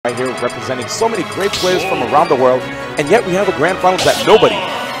here representing so many great players from around the world, and yet we have a grand finals that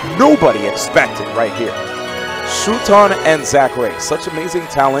nobody expected right here. Shuton and Zackray, such amazing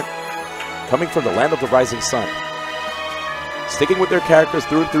talent coming from the land of the rising sun. Sticking with their characters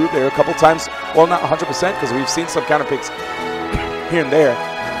through and through. There a couple times, well, not 100% because we've seen some counter picks here and there,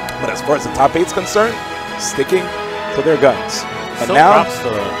 but as far as the top 8's concerned, sticking to their guns. And so now, props to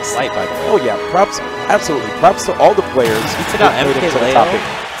Light, by the way. Oh yeah, props, absolutely. Props to all the players. He took out MK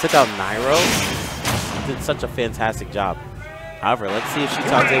took out Nairo. Did such a fantastic job. However, let's see if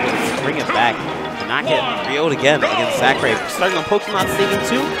Shuton's able to bring it back and not get 3-0'd again against Zackray. Starting on Pokemon Stadium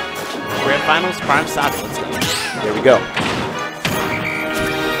 2, Grand Finals, Prime Saga. Let's go. There we go.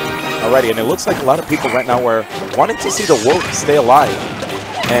 Alrighty, and it looks like a lot of people right now are wanting to see the Wolf stay alive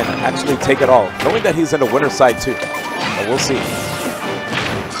and actually take it all, knowing that he's in the winner's side too. But we'll see.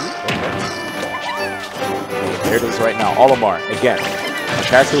 There it is right now. Olimar, again, a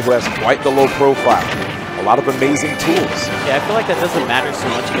character who has quite the low profile. A lot of amazing tools. Yeah, I feel like that doesn't matter so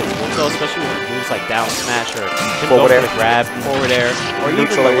much against Wolf, especially with moves like down smash or forward air, grab, forward air, or even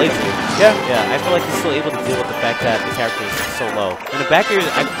the laser. Yeah, I feel like he's still able to deal with the fact that the character is so low. And the back air,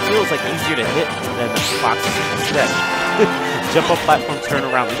 I feel, is like easier to hit than the boxes instead. Jump up platform, turn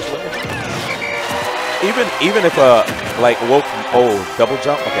around each way. Even if like Wolf, double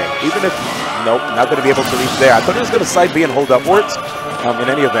jump. Okay, even if nope, not going to be able to reach there. I thought he was going to side B and hold upwards. In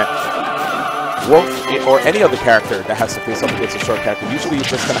any event. Wolf or any other character that has to face up against a short character, usually you're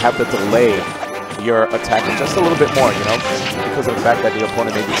just going to have to delay your attack just a little bit more, you know, because of the fact that the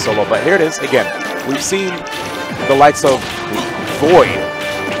opponent may be solo. But here it is again. We've seen the likes of Void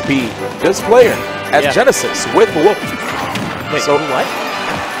be this player at Genesis with Wolf. Wait, so what?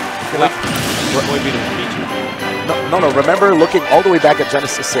 Void beat him No. Remember looking all the way back at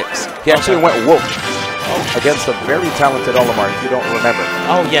Genesis 6. He actually went Wolf against a very talented Olimar, if you don't remember.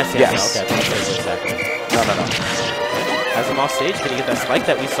 Oh, yes. Okay, No. Has him off stage, gonna get that spike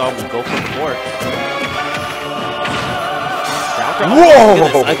that we saw him go for before.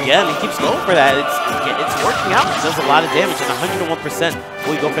 Whoa! Again, he keeps going for that. It's working out. It does a lot of damage, and 101%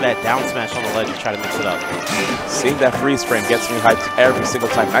 will go for that down smash on the ledge and try to mix it up. Seeing that freeze frame gets me hyped every single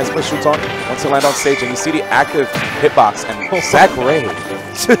time. Nice push Shuton once you land on stage, and you see the active hitbox, and Zackray.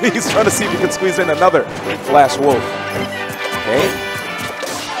 He's trying to see if he can squeeze in another Flash Wolf. Okay.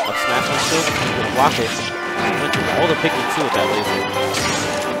 Up smash on stage, he's gonna block it. All the picking too with that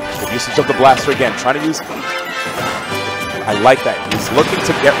laser. The usage of the blaster again, trying to use. I like that. He's looking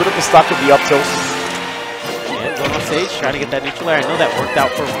to get rid of the stock of the up tilt. And going on stage, trying to get that neutral air. I know that worked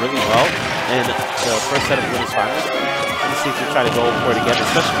out for him really well in the first set of winners finals. Let's see if we try to go for it again,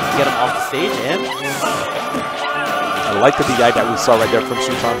 especially if we can get him off the stage. And I like the DI that we saw right there from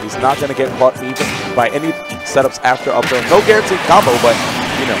Shuton. He's not going to get caught even by any setups after up throw. No guaranteed combo, but,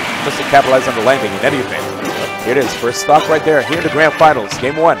 you know, just to capitalize on the landing in any event. Here it is, first stock right there, here in the Grand Finals,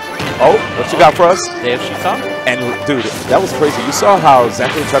 Game 1. Oh, what you got for us? They have Shuton? And, dude, that was crazy. You saw how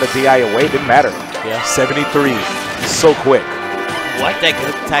Zackray tried to DI away, didn't matter. Yeah. 73, so quick. What? That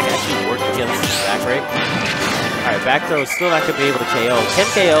attack actually worked against Zackray? All right, back throw is still not going to be able to KO. Can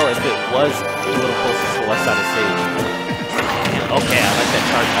KO if it was a little closer to the left side of the stage. Okay, I like that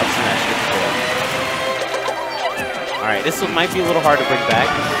charge up smash. Alright, this one might be a little hard to bring back.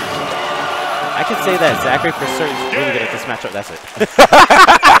 I can say that Zackray for certain is really good at this matchup. That's it.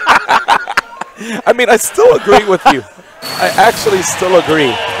 I mean, I still agree with you. I actually still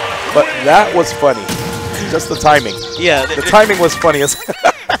agree. But that was funny. Just the timing. Yeah. The timing was funny.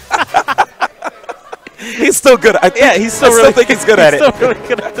 He's still good. He's still really think he's good at it. He's still really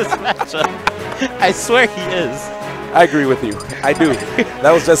good at this matchup. I swear he is. I agree with you. I do.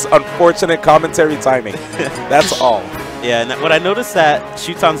 That was just unfortunate commentary timing. That's all. Yeah, and what I noticed that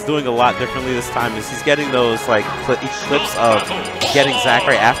Shuton's doing a lot differently this time is he's getting those like clips of getting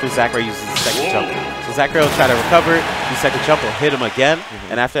Zackray after Zackray uses the second jump. So Zackray will try to recover, the second jump will hit him again,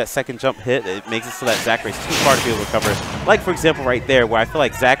 and after that second jump hit, it makes it so that Zackray's too far to be able to recover. Like, for example, right there, where I feel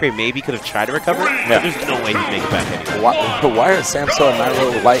like Zackray maybe could have tried to recover, but there's no way he'd make it back anyway. Why are Samso and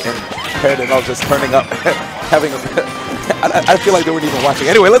Nairo Light and Paired and all just turning up, having a... I feel like they weren't even watching.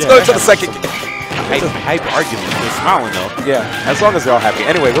 Anyway, let's go into the second game. Hype argument. They're smiling, though. Yeah, as long as they're all happy.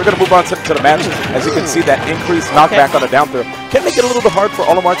 Anyway, we're going to move on to the match. As you can see, that increased knockback on the down throw can make it a little bit hard for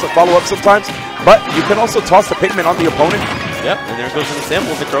Olimar to follow up sometimes, but you can also toss the Pikmin on the opponent. Yep, and there goes the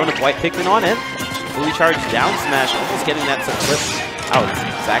sample. They're throwing a white Pikmin on in. Fully charged down smash, almost getting that to flip out.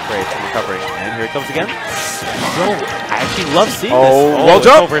 Zackray recovering. And here it comes again. Yo, I actually love seeing this. Oh, wall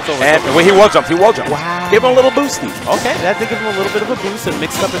jump. It's over. And when he wall jumped, Wow. Give him a little boosty. Okay, that did give him a little bit of a boost and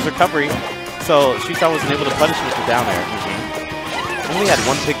mixed up his recovery. So Shuton wasn't able to punish him with the down air. only had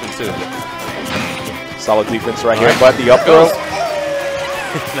one Pikmin too. Solid defense right here, but the up throw.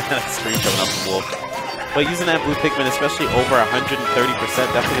 That screen coming up from Wolf. But using that blue Pikmin, especially over 130%,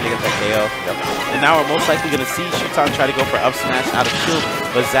 definitely going to get that KO. Yep. And now we're most likely going to see Shuton try to go for up smash out of shield.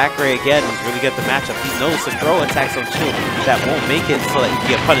 But Zackray, again, is really get the matchup. He knows to throw attacks on shield that won't make it so that he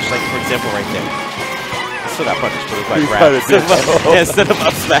can get punished, like, for example, right there. He still got punished, but it was like grab. Instead of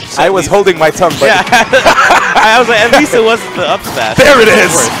up smash. I was holding my tongue, but yeah. I was like, at least it wasn't the up smash. There it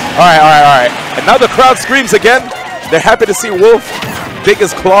is. All right, all right, all right. And now the crowd screams again. They're happy to see Wolf dig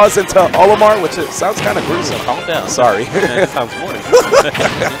his claws into Olimar, which sounds kind of gruesome. Calm down. Sorry. That sounds more.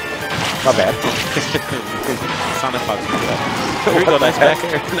 My bad. Sonic Fox. Here we go, nice back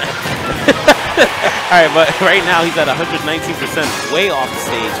air. All right, but right now he's at 119%, way off the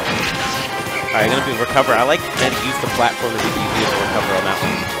stage. All right, gonna be recover. I like that he used the platform to be easier to recover on that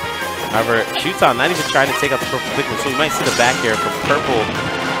one. However, Shuton not even trying to take out the purple Pikmin, so we might see the back air from purple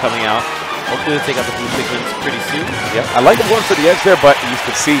coming out. Hopefully we'll take out the blue Pikmin pretty soon. Yeah, I like him going for the edge there, but you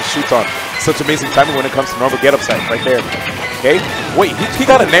can see Shuton. Such amazing timing when it comes to normal get-up side right there. Okay, wait, he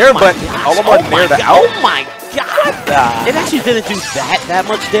got a nair, but Olimar naired out. Oh my god! It actually didn't do that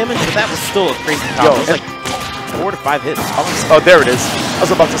much damage, but that was still a crazy combo. It was like 4 to 5 hits. Oh, there it is. I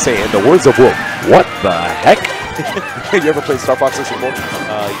was about to say, in the words of Wolf, what the heck? You ever played Star Fox 64?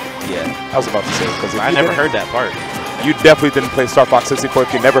 Yeah. I was about to say, because I never heard that part. You definitely didn't play Star Fox 64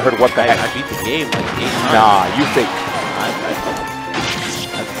 if you never heard what the heck. I beat the game like 8 times. Nah, you think.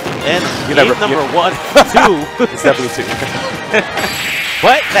 And you game number 1, 2. It's definitely 2.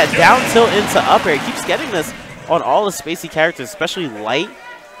 But that down tilt into up air keeps getting this on all the spacey characters, especially Light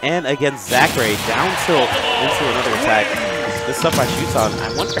and against Zackray. Down tilt into another attack. This stuff by Shuton, I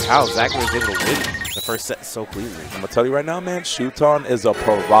wonder how Zackray was able to win the first set so cleanly. I'm going to tell you right now, man, Shuton is a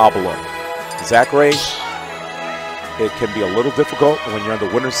problem. Zackray, it can be a little difficult when you're on the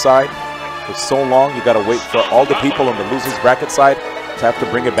winner's side for so long. You got to wait for all the people on the loser's bracket side to have to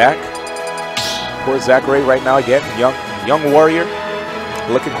bring it back. Poor Zackray right now again, young warrior,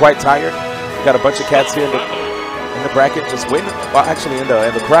 looking quite tired. We got a bunch of cats here in the bracket, just waiting. Well, actually in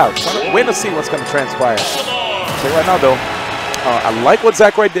the crowd, waiting to see what's going to transpire. So right now though, I like what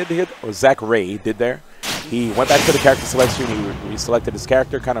Zackray did here, or Zackray did there. He went back to the character selection. He reselected his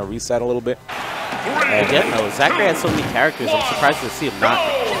character, kind of reset a little bit. And again, though, Zackray has so many characters. I'm surprised to see him not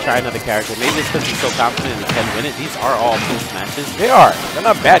try another character. Maybe it's because he's so confident he can win it. These are all close matches. They are. They're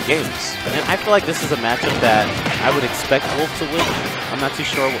not bad games. And I feel like this is a matchup that I would expect Wolf to win. I'm not too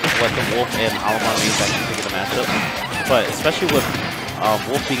sure what the Wolf and Olimar means actually pick the matchup. But especially with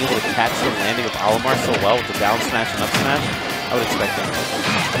Wolf being able to catch the landing of Olimar so well with the down smash and up smash, I would expect him to win.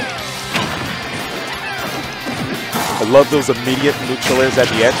 I love those immediate neutral airs at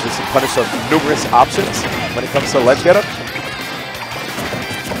the edge, just to punish on numerous options when it comes to ledge getup.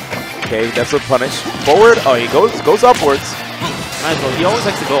 Okay, that's a punish. Forward, oh, he goes upwards. Might as well. He always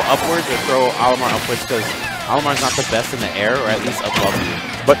likes to go upwards or throw Olimar upwards because Olimar's not the best in the air, or at least above you.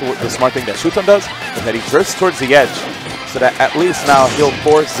 But the smart thing that Shuton does is that he drifts towards the edge, so that at least now he'll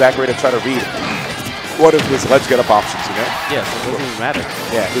force Zackray to try to read what are his ledge getup options, you know? Yeah, so it doesn't even matter.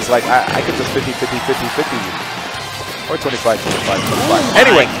 Yeah, he's like, I could just 50, 50, 50, 50 you. Or 25, 25, 25.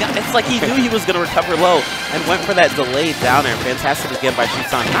 Anyway. It's like he knew he was going to recover low and went for that delayed down air. Fantastic again by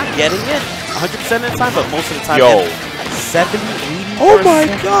Shuton. Not getting it 100% of the time, but most of the time. Yo. 70, 80%. Oh my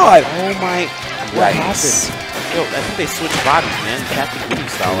god. Oh my. What happened? Yo, I think they switched bodies, man. Captain Voodoo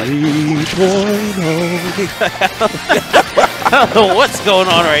style. Like, 3.0. I don't know what's going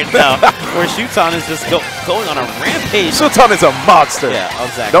on right now. Where Shuton is just going on a rampage. Shuton is a monster. Yeah,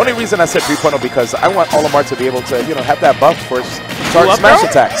 exactly. The only reason I said 3.0 because I want Olimar to be able to, you know, have that buff for charge smash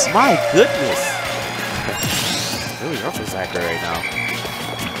attacks. My goodness. Really rough for Zackray right now.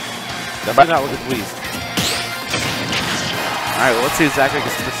 Definitely not looking pleased. All right, well, let's see if Zackray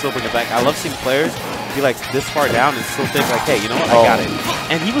can still bring it back. I love seeing players be like this far down and still think like, hey, you know what, I got it.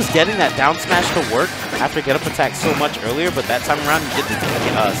 And he was getting that down smash to work after get up attack so much earlier, but that time around he did the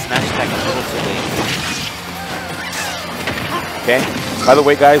smash attack a little too late. Okay. By the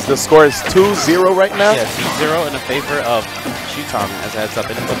way, guys, the score is 2-0 right now. Yeah, 2-0 in the favor of Shuton as a heads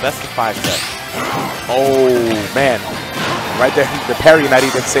up, and it's a best of 5 set. Oh man, right there, the parry not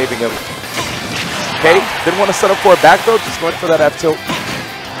even saving him. Okay, didn't want to set up for a back throw, just going for that F tilt.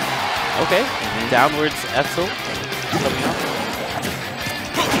 Okay, downwards F tilt coming up.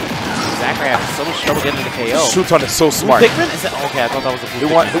 Zackray having so much trouble getting the KO. Shuton is so smart. Pikmin? Is that, okay, I thought that was a blue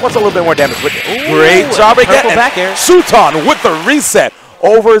He wants a little bit more damage. But Ooh, great job again. Back air. Shuton with the reset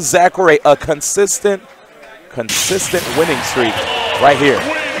over Zackray. A consistent winning streak right here.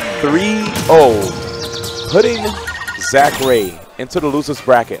 3-0. Putting Zackray into the loser's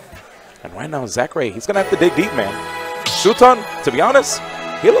bracket. And right now, Zackray, he's going to have to dig deep, man. Shuton, to be honest,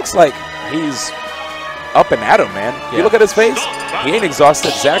 he looks like he's up and at him, man. Yeah. You look at his face, he ain't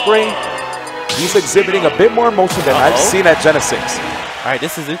exhausted. Zackray, he's exhibiting a bit more emotion than I've seen at Genesis. All right,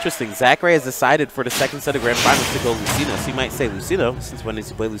 this is interesting. Zackray has decided for the second set of Grand Finals to go Lucina. So you might say, Lucina, since when does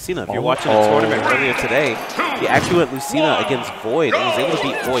he play Lucina? If you're watching the tournament earlier today, he actually went Lucina against Void and was able to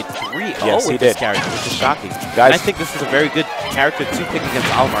beat Void 3-0 with this character, which is shocking. Guys, and I think this is a very good character to pick against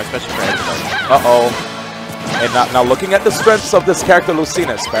Olimar, especially for everybody. And now looking at the strengths of this character,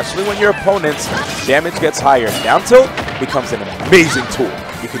 Lucina, especially when your opponent's damage gets higher, down tilt becomes an amazing tool.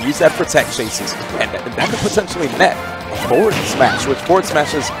 You can use that for tech chases, and that could potentially net forward smash, which forward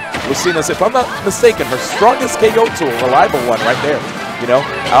smashes Lucina's, if I'm not mistaken, her strongest KO tool, reliable one right there, you know,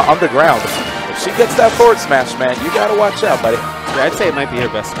 on the ground. If she gets that forward smash, man, you gotta watch out, buddy. Yeah, I'd say it might be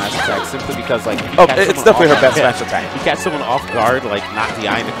her best smash attack, simply because, like, it's definitely her best smash attack. You catch someone off guard, like, not the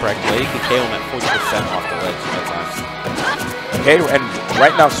eye in the correct way, you can KO them at 40% off the ledge at times. Okay, and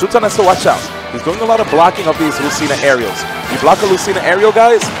right now, Shuton has to watch out. He's doing a lot of blocking of these Lucina aerials. You block a Lucina aerial,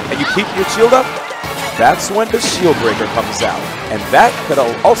 guys, and you keep your shield up, that's when the shield breaker comes out. And that could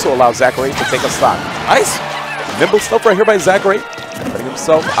also allow Zackray to take a stock. Nice. Nimble stuff right here by Zackray, putting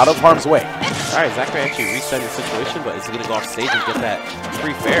himself out of harm's way. All right, Zackray actually reset the situation, but is he going to go off stage and get that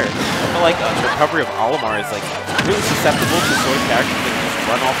free fair? I feel like the recovery of Olimar is like really susceptible to sort of characters that can just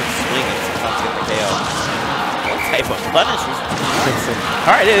run off and swing and sometimes get the KO. What type of punish is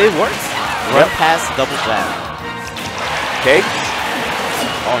all right, it works. Run past double jab. Okay.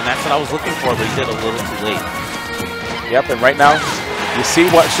 Oh, and that's what I was looking for, but he did a little too late. Yep, and right now, you see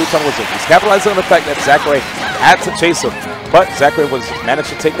what Shuton was doing. He's capitalizing on the fact that Zackray had to chase him, but Zackray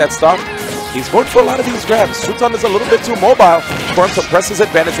managed to take that stock. He's going for a lot of these grabs. Shuton is a little bit too mobile for him to press his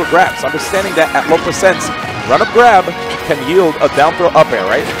advantage with grabs, understanding that at low percents, run-up grab can yield a down throw up air,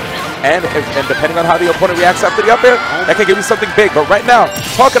 right? And depending on how the opponent reacts after the up air, that can give you something big. But right now,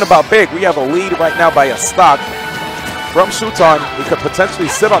 talking about big, we have a lead right now by a stock from Shuton. We could potentially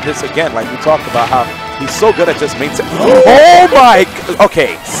sit on this again, like we talked about how he's so good at just maintaining. Oh my!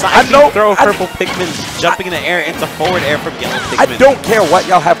 Okay, I know. Throw purple Pikmin jumping in the air into forward air from yellow Pikmin. I don't care what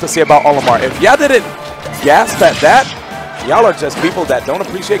y'all have to say about Olimar. If y'all didn't gasp at that, y'all are just people that don't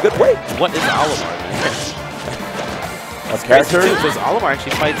appreciate good play. What is Olimar, man? A character? Because Olimar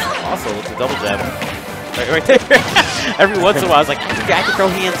actually fights also with the double jab. Right there. Every once in a while, I was like, I can throw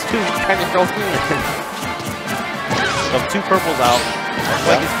hands too. Trying to throw hands. Of two purples out, I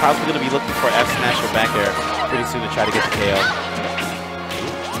feel like he's probably going to be looking for F smash or back air pretty soon to try to get the KO.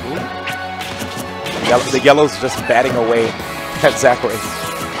 The yellow's just batting away at Zackray.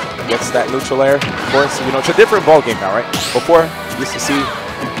 Gets that neutral air. Of course, you know, it's a different ball game now, right? Before, you used to see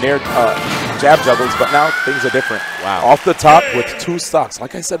near jab juggles, but now things are different. Wow. Off the top with 2 stocks.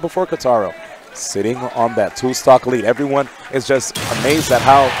 Like I said before, Kataro, sitting on that 2-stock lead. Everyone is just amazed at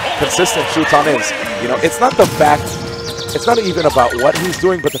how consistent Shuton is. You know, it's not the fact, it's not even about what he's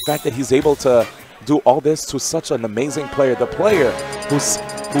doing, but the fact that he's able to do all this to such an amazing player. The player who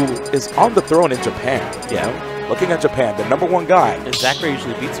is on the throne in Japan. Yeah. You know? Looking at Japan, the #1 guy. And Zackray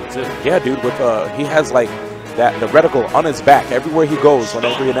usually beats him too. Yeah, dude. With he has like the reticle on his back everywhere he goes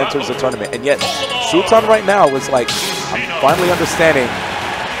whenever he enters the tournament. And yet, Shuton right now is like, I'm finally understanding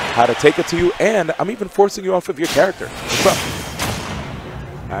how to take it to you, and I'm even forcing you off of your character. What's up?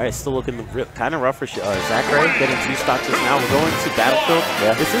 All right, still looking kind of rough for Zackray, getting 2 stocks just now. We're going to Battlefield.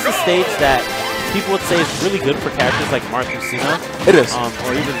 Yeah. This is a stage that people would say is really good for characters like Marth Lucina. It is.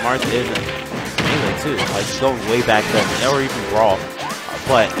 Or even Marth in Melee too, like going way back then, or even Brawl.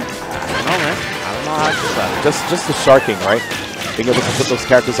 But I don't know, man. I don't know how I feel about it. Just the sharking, right? Being able to put those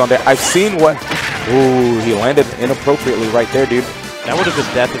characters on there. I've seen what. Ooh, he landed inappropriately right there, dude. That would have been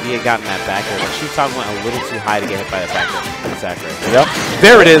death if he had gotten that back air. But Shuton went a little too high to get hit by that back air from Zackray. Yep.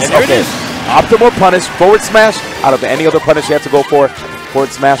 There it is. There okay. It is. Optimal punish, forward smash. Out of any other punish you had to go for, forward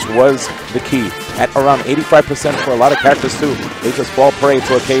smash was the key. At around 85% for a lot of characters too. They just fall prey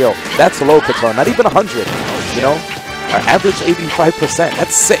to a KO. That's low control. Not even 100. You know? Our average 85%.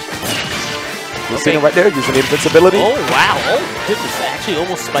 That's sick. You see it right there? Using the invincibility. Oh, wow. Oh, goodness. That actually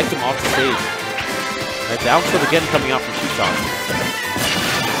almost spiked him off the stage. Down tilt again coming out from Shuton.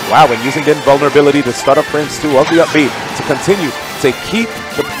 Wow, and using the invulnerability to start up frames 2 of the upbeat to continue to keep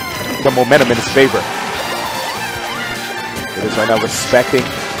the momentum in his favor. It is right now respecting.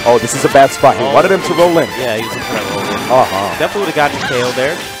 Oh, this is a bad spot. He wanted him to roll in. Yeah, he was looking for that roll in. Definitely would have gotten a KO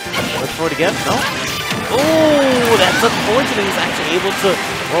there. Let's throw it again. No? Oh, that's unfortunate. He's actually able to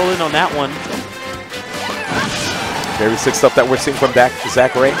roll in on that one. Very sick stuff that we're seeing from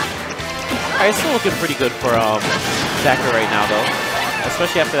Zackray. Alright, still looking pretty good for Zackray right now, though.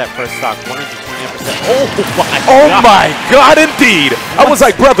 Especially after that first stock, 129%. Oh my God, indeed! I was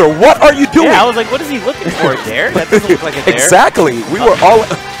like, brother, what are you doing? Yeah, I was like, what is he looking for? A dare? That doesn't look like a dare. Exactly. We were all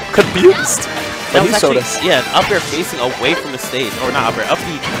confused. That But he was showed actually, us. yeah, an up air facing away from the stage. Or not up air, up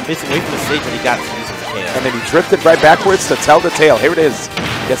B facing away from the stage, and he got to use his KO. And then he drifted right backwards to tell the tale. Here it is.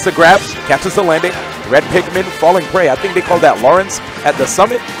 Gets the grab, catches the landing. Red Pikmin, falling prey. I think they call that Lawrence at the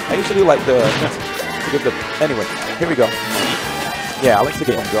summit. I usually like to give the... Anyway, here we go. Yeah, I like to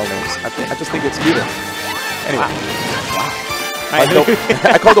give them girl names. I just think it's cuter. Anyway. Wow.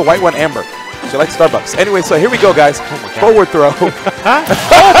 I call the white one Amber. She likes Starbucks. Anyway, so here we go, guys. Forward throw.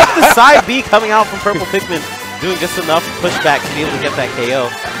 The side B coming out from Purple Pikmin, doing just enough pushback to be able to get that KO.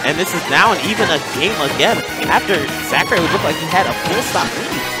 And this is now an even a game again. After Zackray would look like he had a full stop lead.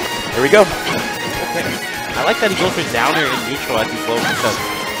 Here we go. Okay. I like that he goes for downer and neutral as he's low percent.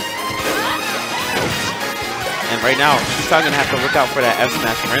 And right now, Shuton gonna have to look out for that F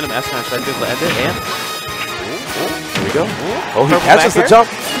smash, random F smash right there to end it. And here we go. Oh, he catches the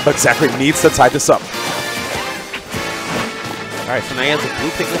jump, but Zackray needs to tie this up. All right, so now he has a blue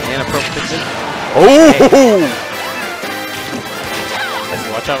Pikmin and a purple Pikmin. Oh! Okay. Let's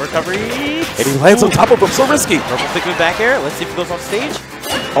watch out recovery. And he lands on top of him, so risky. Purple Pikmin back air. Let's see if he goes off stage.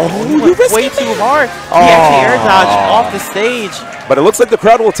 Oh, he went way too hard. He actually air dodged off the stage. But it looks like the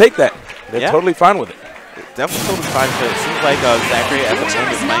crowd will take that. They're totally fine with it. Definitely totally fine, but it seems like Zackray at the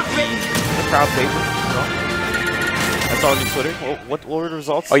moment might be the crowd favorite. I saw on your Twitter. What were the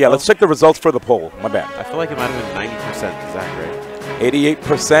results? Oh, yeah, let's check the results for the poll. My bad. I feel like it might have been 90% Zackray.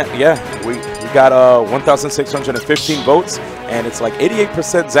 88%, yeah. We got 1,615 votes, and it's like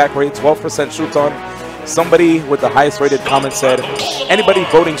 88% Zackray, 12% Shuton. Somebody with the highest rated comment said, anybody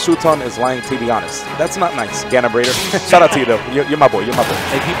voting Shuton is lying, to be honest. That's not nice, Ganabrader. Shout out to you, though. You're my boy. You're my boy.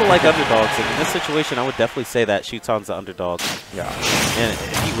 Hey, people like underdogs, and in this situation, I would definitely say that Shuton's the underdog. Yeah. And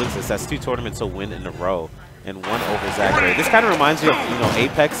if he wins this, that's 2 tournaments he'll win in a row, and 1 over Zackray. This kind of reminds me of,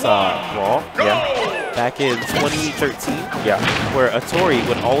 Apex Raw. Yeah. Back in 2013. Yeah. Where Atori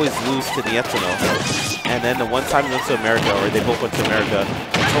would always lose to Nientino. And then the one time he went to America, or they both went to America,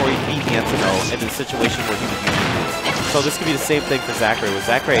 Atori beat Nientino in a situation where he would usually lose. So this could be the same thing for Zackray, where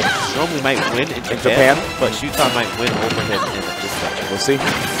Zackray normally might win in Japan, but Shuton might win over him in this match. We'll see.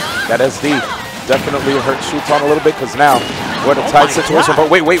 That SD definitely hurt Shuton a little bit, because now we're in a tight situation. But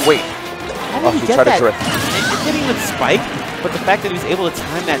wait. How did he get that? It didn't even spike, but the fact that he was able to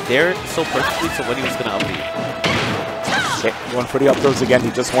time that dare so perfectly to when he was going to up B. Okay, going for the up throws again.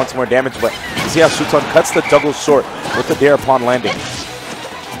 He just wants more damage, but you see how Shuton cuts the juggle short with the dare upon landing.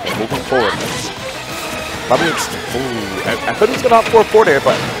 Okay, moving forward. Probably, I thought he was going to opt for a 4 there,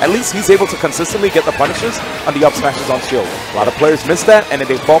 but at least he's able to consistently get the punishes on the up smashes on shield. A lot of players miss that, and then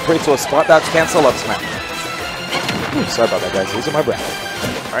they fall prey to a spot dodge cancel up smash. Ooh, sorry about that, guys. Losing my breath.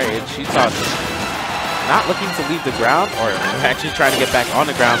 All right, and Shuton not looking to leave the ground, or actually trying to get back on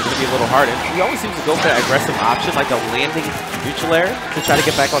the ground. It's going to be a little hard. And he always seems to go for that aggressive option, like a landing neutral air, to try to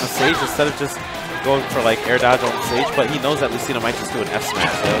get back on the stage instead of just going for like air dodge on the stage. But he knows that Lucina might just do an F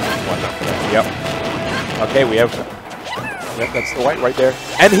smash. So that was just one up for that. Yep. Okay, we have. Yep, that's the white right there,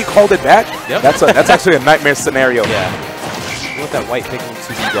 and he called it back. Yep. That's actually a nightmare scenario. Yeah. You want that white Pikmin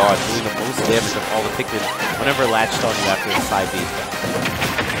to be gone, doing the most damage of all the Pikmin whenever latched on you after the side B.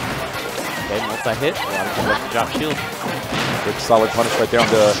 Okay, multi-hit. A lot of people like to drop shield. Good solid punish right there on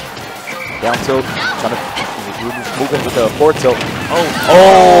the down tilt. Trying to move in with the forward tilt.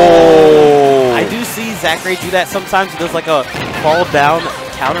 Oh! I do see Zackray do that sometimes. He does like a fall down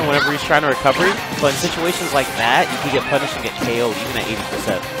counter whenever he's trying to recovery. But in situations like that, you can get punished and get KO'd even at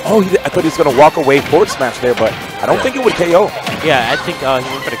 80%. Oh, I thought he was going to walk away forward smash there, but I don't think it would KO. Yeah, I think he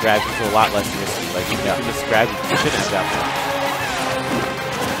went for the grab. He's a lot less risky. Like, if you just grab, you shouldn't have grabbed him.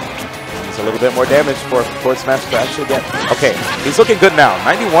 It's a little bit more damage for forward smash to actually get. Okay, he's looking good now.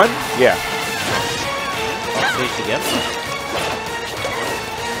 91? Yeah. Off stage again.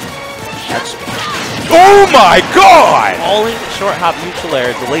 Oh my God! Falling short hop neutral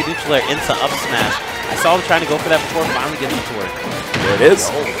air, delayed neutral air into up smash. I saw him trying to go for that before finally getting it to work. There it is.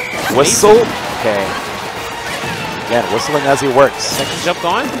 Whistle. Okay. Again, whistling as he works. Second jump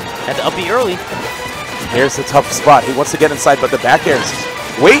gone. Had to up B early. Here's the tough spot. He wants to get inside, but the back airs.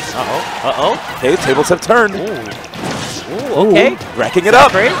 Wait. Okay, tables have turned. Ooh, okay. Racking it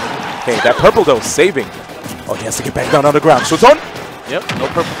up. Okay, that purple though, saving. Oh, he has to get back down on the ground. Shuton. Yep, no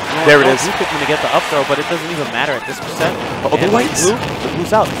purple. There it is. Blue Pikmin to get the up throw, but it doesn't even matter at this percent. Oh, the lights.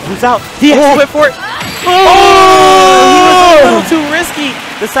 Blue's out. Blue's out. He actually went for it. Oh! He was a little too risky.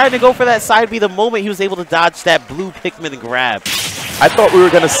 Decided to go for that side B the moment he was able to dodge that blue Pikmin grab. I thought we were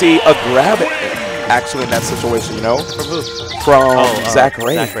going to see a grab actually in that situation, you know? From who? From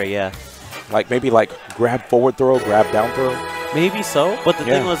Zackray. Zackray, yeah. Like maybe like grab forward throw, grab down throw. Maybe so, but the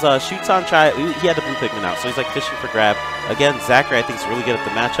thing was, Shuton tried. He had the blue pigment out, so he's like fishing for grab. Again, Zackray I think is really good at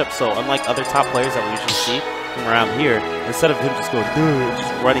the matchup. So unlike other top players that we usually see from around here, instead of him just going,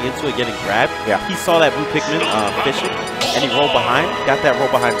 just running into it, getting grabbed, he saw that blue pigment fishing, and he rolled behind, got that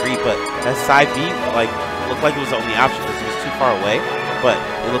roll behind read, but that side B like looked like it was the only option because he was too far away. But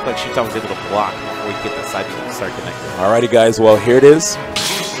it looked like Shuton was able to block before he get that side B to start connecting. Alrighty, guys. Well, here it is.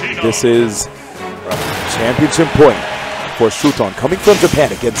 This is championship point for Shuton coming from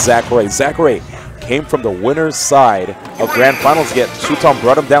Japan against Zackray. Zackray came from the winner's side of Grand Finals, yet Shuton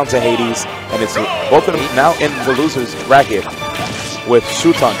brought him down to Hades, and it's both of them now in the loser's bracket with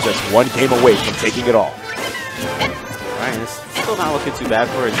Shuton just one game away from taking it all. Alright, it's still not looking too bad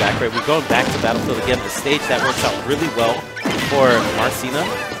for Zackray. We're going back to Battlefield again. The stage that works out really well for Lucina.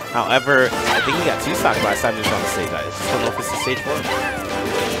 However, I think he got 2 stocks last time he was on the stage. I just don't know if it's the stage for him.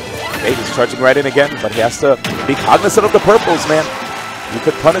 Okay, he's charging right in again, but he has to be cognizant of the purples, man. You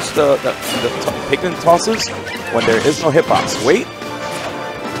could punish the pigment tosses when there is no hitbox. Wait.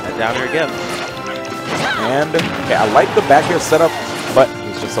 And down here again. And, okay, I like the back air setup, but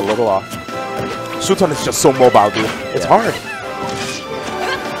he's just a little off. Shuton is just so mobile, dude. It's hard.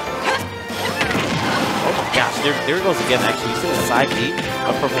 Oh my gosh, there it goes again, actually. You see the side B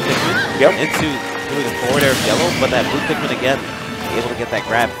of purple pigment into doing the forward air of yellow, but that blue pigment again, able to get that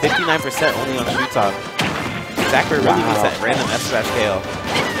grab. 59% only on Shuton. Zackray really needs that random S-Smash KO.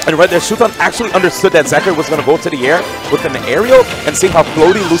 And right there, Shuton actually understood that Zackray was going to go to the air with an aerial, and seeing how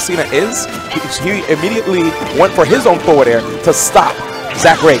floaty Lucina is, he immediately went for his own forward air to stop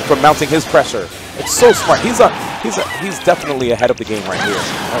Zackray from mounting his pressure. It's so smart. He's definitely ahead of the game right here.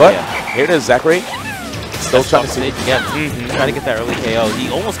 But here it is, Zackray. Still trying to see again. Trying to get that early KO. He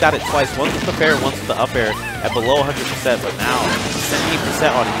almost got it twice. Once with the fair, once with the up air at below 100%. But now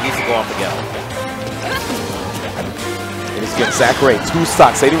 78% on it. He needs to go off again. He's getting Zackray 2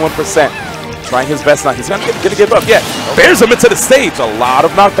 stocks, 81%. Trying his best now. He's gonna give up. Yeah, bears him into the stage. A lot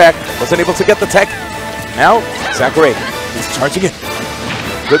of knockback. Wasn't able to get the tech. Now Zackray is charging it.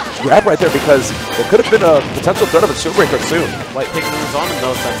 Good grab right there because there could have been a potential threat of a shield breaker soon. White pigment is on him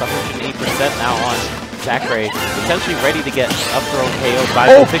though, so that's 108% now on Zackray, potentially ready to get up throw KO'd by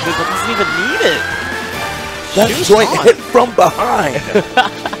the pigment, but doesn't even need it. That joint hit from behind.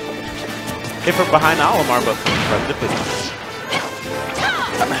 Hit from behind Olimar, but from the pigment.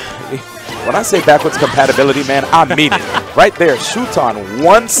 When I say backwards compatibility, man, I mean it. Right there, Shuton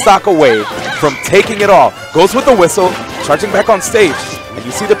 1 stock away from taking it all. Goes with the whistle, charging back on stage. And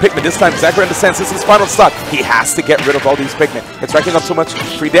you see the pigment. This time, Zackray understands this is his final stock. He has to get rid of all these pigment. It's racking up so much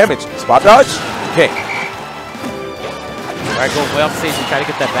free damage. Spot dodge. Okay. All right, going way off stage and try to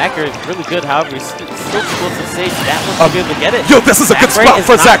get that backer. It's really good. However, he's still close to stage. That looks good to get it. Yo, this is a good spot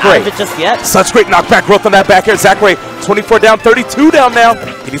for Zackray. Just yet. Such great knockback growth on that back air. Zackray, 24 down, 32 down now.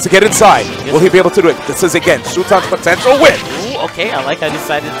 He needs to get inside. Will he be able to do it? This is, again, Shuton's potential win. Ooh, okay. I like I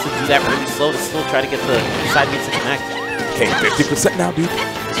decided to do that really slow to still try to get the side beat to connect. Okay, 50% now, dude.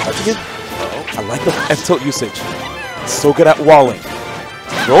 Charging it. I like the F-tilt usage. So good at walling.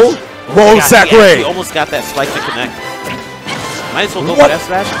 Roll. Roll, Zackray. He almost got that spike to connect. Might as well go for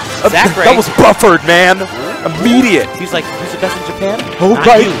F-Smash. Zackray. That was buffered, man. Immediate. He's like, who's the best in Japan? Oh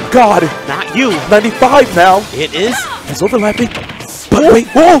my God. Not you. 95 now. It is. He's overlapping. But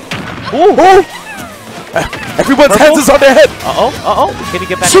wait. Whoa. Whoa. Everyone's hands is on their head. Can he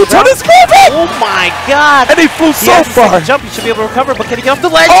get back? Shuton is moving. Oh my God. And he flew so far. Jump. He should be able to recover, but can he get off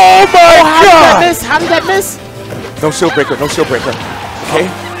the ledge? Oh my God. How did that miss? No shield breaker. No shield breaker. Okay.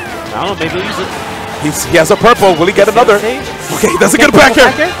 I don't know. Maybe he'll use it. He has a purple. Will he get another? Okay, he doesn't get a back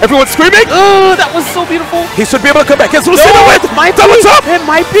here. Everyone's screaming. Oh, that was so beautiful. He should be able to come back. Yes, Lucina wins. Double jump. It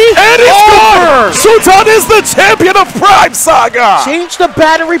might be. And it's gone. Shuton is the champion of Prime Saga. Change the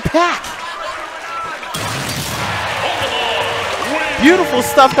battery pack. Beautiful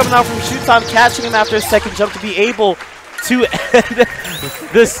stuff coming out from Shuton, catching him after a second jump to be able to end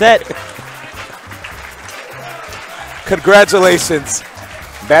the set. Congratulations.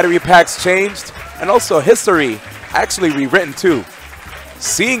 Battery packs changed, and also history actually rewritten too.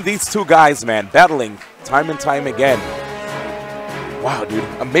 Seeing these two guys, man, battling time and time again. Wow, dude,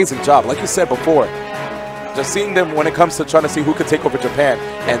 amazing job. Like you said before, just seeing them when it comes to trying to see who could take over Japan,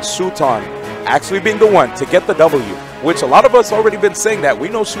 and Shuton actually being the one to get the W, which a lot of us already been saying that. We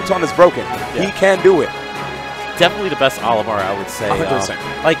know Shuton is broken. Yeah. He can do it. Definitely the best Olimar, I would say.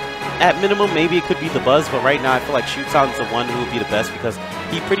 100%. Like, at minimum, maybe it could be the Buzz, but right now I feel like Shuton's the one who would be the best because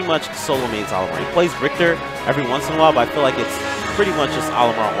he pretty much solo mains Olimar. He plays Richter every once in a while, but I feel like it's pretty much just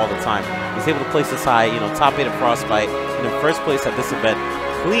Olimar all the time. He's able to place this high, you know, top 8 of Frostbite. In the first place at this event,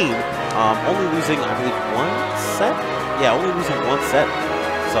 clean. Only losing, I believe, 1 set? Yeah, only losing 1 set.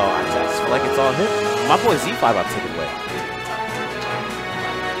 So I just feel like it's all him. My boy Z5 I'll take it away.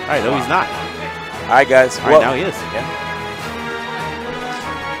 All right, no, he's not. All right, guys. All right, now he is. Yeah.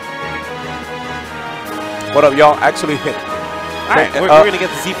 What up, y'all? Actually, all right, we're going to get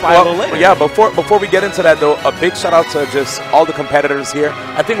the Z5 a little later. Yeah, before we get into that, though, a big shout out to just all the competitors here.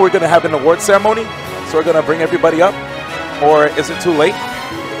 I think we're going to have an award ceremony, so we're going to bring everybody up. Or is it too late?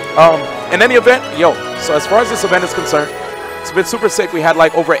 In any event, so as far as this event is concerned, it's been super sick. We had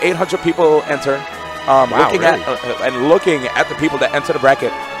like over 800 people enter. Wow, looking at the people that enter the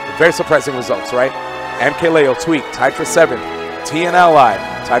bracket, very surprising results, right? MK Leo, Tweak, tied for 7th. TNLI,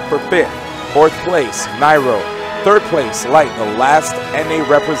 tied for 5th. 4th place, Nairo. 3rd place, Light, the last NA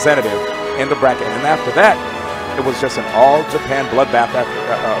representative in the bracket. And after that, it was just an all-Japan bloodbath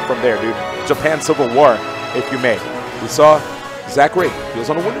from there, dude. Japan Civil War, if you may. We saw Zackray. He was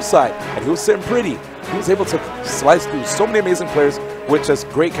on the winner's side, and he was sitting pretty. He was able to slice through so many amazing players with just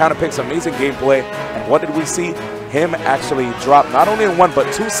great counter picks, amazing gameplay. And what did we see? Him actually drop not only in 1,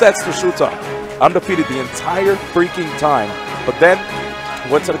 but 2 sets to Shuton. Undefeated the entire freaking time. But then,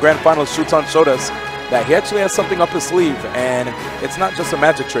 went to the grand finals. Shuton showed us that he actually has something up his sleeve. And it's not just a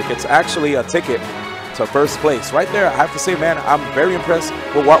magic trick. It's actually a ticket to 1st place. Right there, I have to say, man, I'm very impressed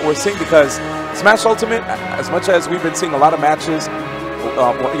with what we're seeing because Smash Ultimate, as much as we've been seeing a lot of matches,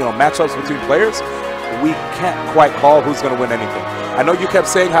 matchups between players, we can't quite call who's going to win anything. I know you kept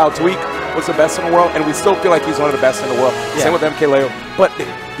saying how Tweak was the best in the world, and we still feel like he's one of the best in the world. Yeah. Same with MK Leo. But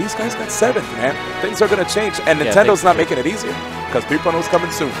these guys got 7th, man. Things are going to change, and Nintendo's not making it easier because people know it's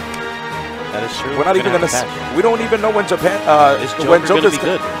coming soon. That is true. We're not even going to. We don't even know when Japan. When Joker's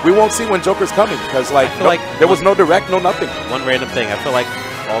good. We won't see when Joker's coming because there was no direct, no nothing. One random thing. I feel like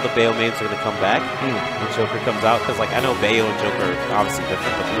all the Bayo mains are going to come back when Joker comes out because I know Bayo and Joker are obviously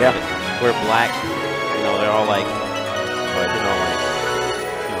different, but we're black. They're all like,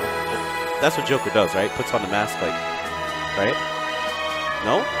 that's what Joker does, right? Puts on the mask, right?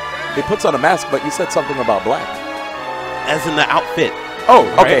 No? He puts on a mask, but you said something about black. As in the outfit. Oh,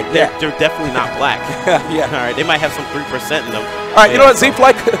 okay. Right? They're definitely not black. Yeah. All right. They might have some 3% in them. All right. You know what,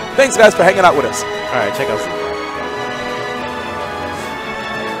 Z-Fly? Thanks, guys, for hanging out with us. All right. Check out Z-Fly.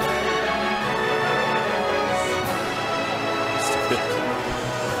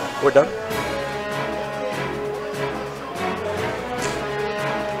 We're done.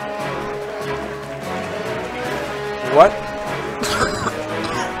 What?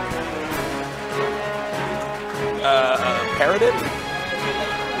 Parroted?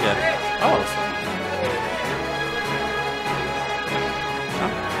 Yeah. Oh.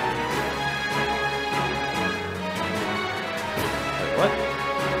 Wait, what?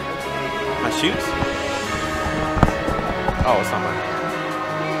 My shoots? Oh, it's not mine.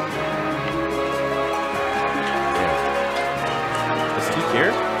 Yeah. Is he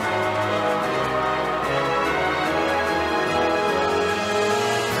here?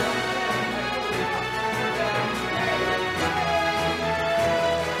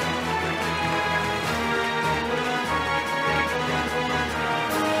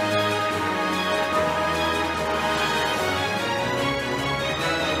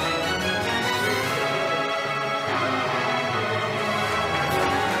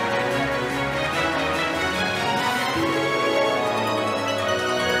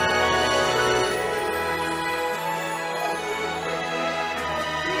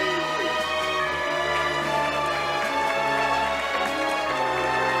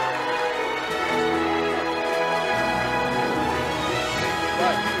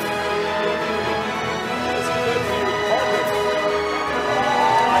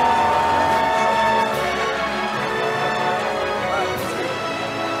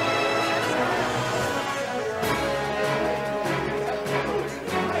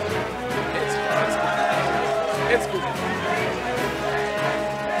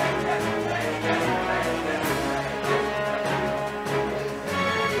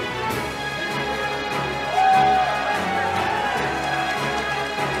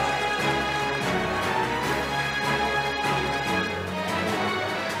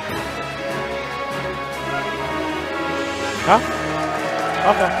 Huh?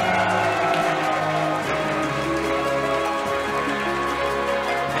 Okay.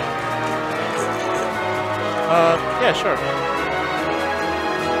 Yeah, sure.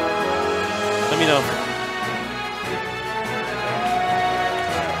 Let me know.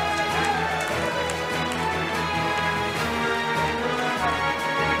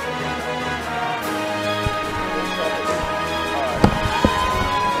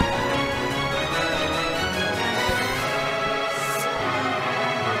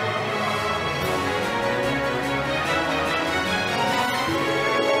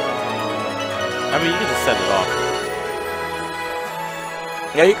 I mean, you can just set it off.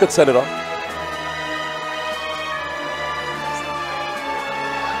 Yeah, you could set it off.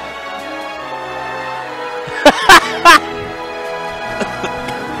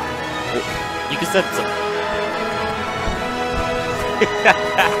 You can set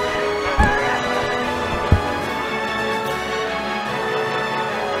it.